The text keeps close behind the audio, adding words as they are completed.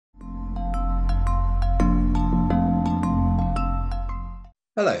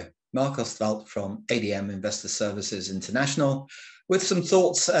Hello, Marc from ADM Investor Services International, with some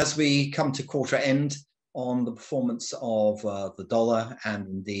thoughts as we come to quarter end on the performance of the dollar and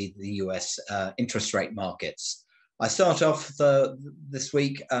indeed the US interest rate markets. I start off this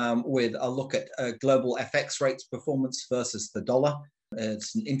week with a look at global FX rates performance versus the dollar.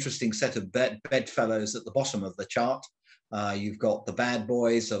 It's an interesting set of bedfellows at the bottom of the chart. You've got the bad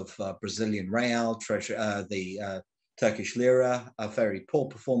boys of Brazilian real, the Turkish lira, a very poor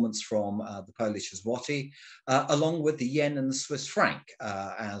performance from the Polish zloty, along with the yen and the Swiss franc,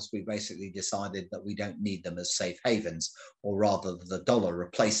 as we basically decided that we don't need them as safe havens, or rather the dollar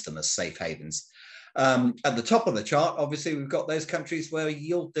replaced them as safe havens. At the top of the chart, obviously, we've got those countries where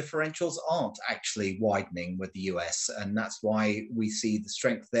yield differentials aren't actually widening with the US, and that's why we see the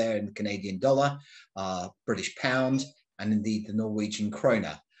strength there in the Canadian dollar, British pound, and indeed the Norwegian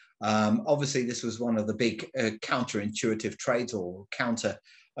krona. Obviously, this was one of the big counterintuitive trades or counter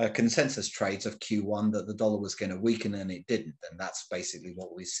consensus trades of Q1 that the dollar was going to weaken, and it didn't. And that's basically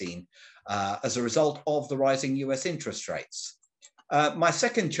what we've seen as a result of the rising US interest rates. My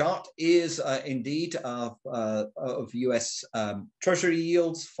second chart is indeed of US Treasury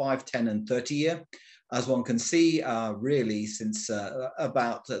yields, 5, 10, and 30-year. As one can see, really, since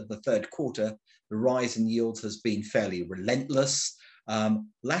about the third quarter, the rise in yields has been fairly relentless.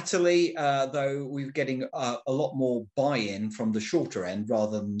 Latterly, though, we're getting a lot more buy-in from the shorter end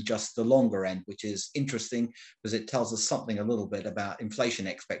rather than just the longer end, which is interesting because it tells us something a little bit about inflation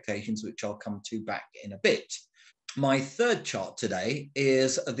expectations, which I'll come to back in a bit. My third chart today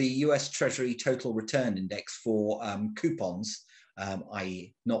is the US Treasury Total Return Index for coupons,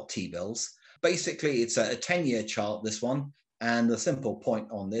 i.e. not T-bills. Basically, it's a 10-year chart, this one. And the simple point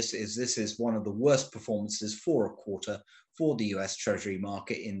on this is one of the worst performances for a quarter for the US Treasury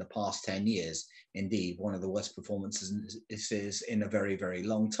market in the past 10 years. Indeed, one of the worst performances this is in a very, very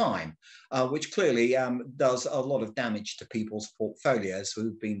long time, which clearly does a lot of damage to people's portfolios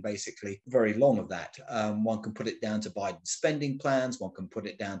who've been basically very long of that. One can put it down to Biden's spending plans, one can put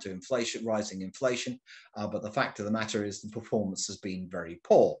it down to inflation, rising inflation, but the fact of the matter is the performance has been very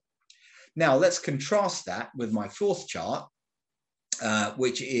poor. Now, let's contrast that with my fourth chart,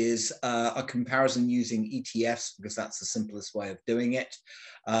 which is a comparison using ETFs, because that's the simplest way of doing it.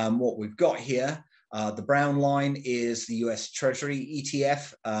 What we've got here, the brown line is the US Treasury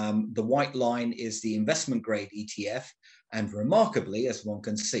ETF. The white line is the investment grade ETF. And remarkably, as one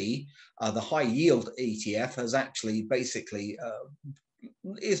can see, the high yield ETF has actually basically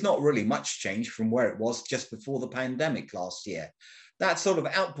is not really much change from where it was just before the pandemic last year. That sort of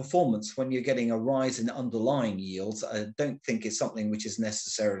outperformance when you're getting a rise in underlying yields, I don't think is something which is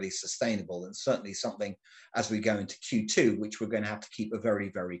necessarily sustainable, and certainly something as we go into Q2, which we're going to have to keep a very,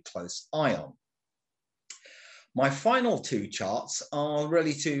 very close eye on. My final two charts are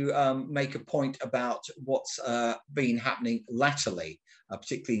really to make a point about what's been happening latterly,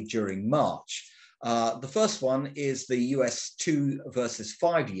 particularly during March. The first one is the US 2 versus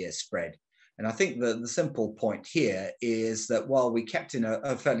 5-year spread. And I think the simple point here is that while we kept in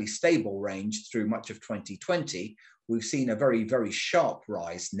a fairly stable range through much of 2020, we've seen a very, very sharp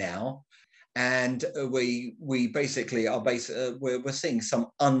rise now. And we basically are we're seeing some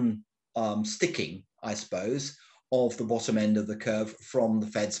unsticking, I suppose, of the bottom end of the curve from the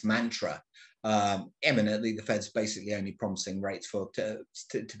Fed's mantra. Eminently, the Fed's basically only promising rates to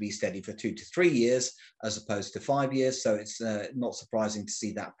be steady for 2 to 3 years as opposed to 5 years. So it's not surprising to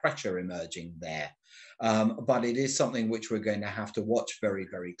see that pressure emerging there. But it is something which we're going to have to watch very,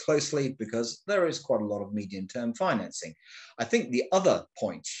 very closely because there is quite a lot of medium-term financing. I think the other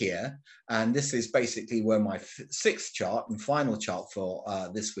point here, and this is basically where my sixth chart and final chart for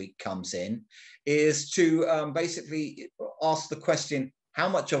this week comes in, is to basically ask the question, how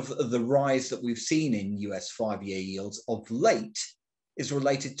much of the rise that we've seen in US 5-year yields of late is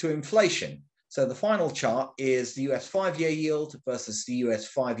related to inflation? So the final chart is the US 5-year yield versus the US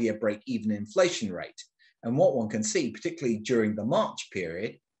 5-year break-even inflation rate. And what one can see, particularly during the March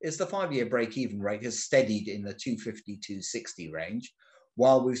period, is the 5-year break-even rate has steadied in the 250, 260 range,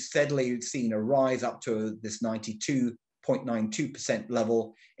 while we've steadily seen a rise up to this 92.92%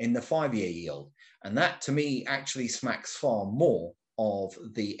 level in the 5-year yield. And that, to me, actually smacks far more of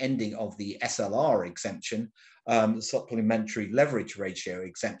the ending of the SLR exemption, the supplementary leverage ratio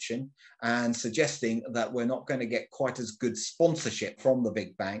exemption, and suggesting that we're not going to get quite as good sponsorship from the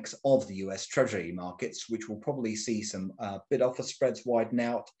big banks of the US Treasury markets, which will probably see some bid-offer spreads widen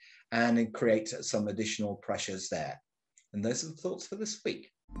out and create some additional pressures there. And those are the thoughts for this week.